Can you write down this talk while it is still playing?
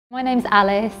My name's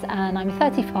Alice and I'm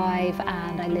 35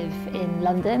 and I live in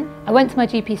London. I went to my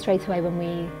GP straight away when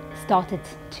we started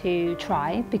to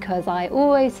try because I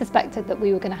always suspected that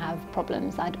we were going to have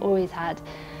problems. I'd always had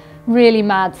really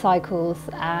mad cycles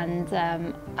and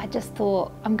I just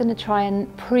thought I'm going to try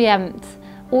and preempt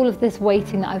all of this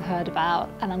waiting that I've heard about,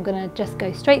 and I'm going to just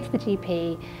go straight to the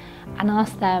GP and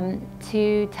ask them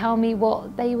to tell me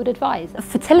what they would advise.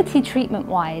 Fertility treatment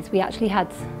wise, we actually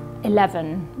had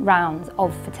 11 rounds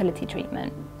of fertility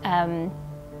treatment,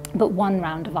 but 1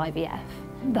 round of IVF.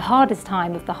 The hardest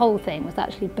time of the whole thing was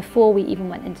actually before we even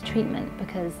went into treatment,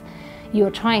 because you're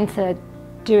trying to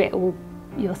do it all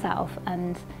yourself,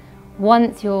 and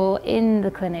once you're in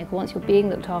the clinic, once you're being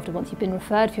looked after, once you've been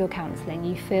referred for your counselling,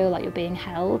 you feel like you're being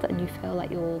held and you feel like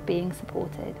you're being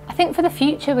supported. I think for the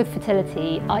future with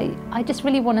fertility, I just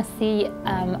really want to see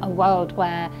a world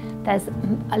where there's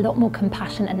a lot more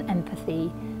compassion and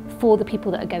empathy for the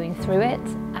people that are going through it,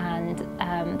 and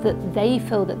that they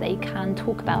feel that they can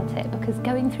talk about it, because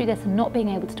going through this and not being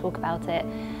able to talk about it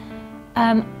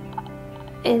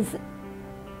is,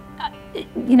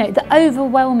 you know, the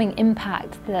overwhelming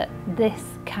impact that this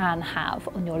can have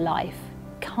on your life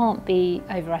can't be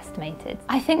overestimated.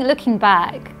 I think looking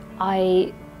back,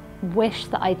 I wish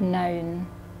that I'd known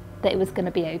that it was going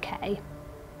to be okay,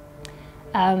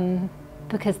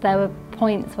 because there were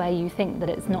points where you think that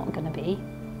it's not going to be,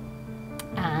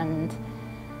 and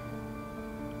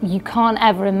you can't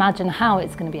ever imagine how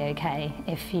it's going to be okay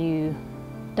if you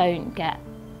don't get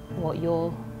what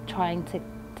you're trying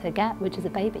to get, which is a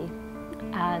baby.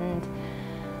 And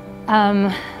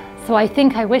so I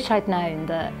think I wish I'd known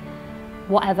that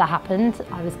whatever happened,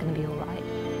 I was going to be all right.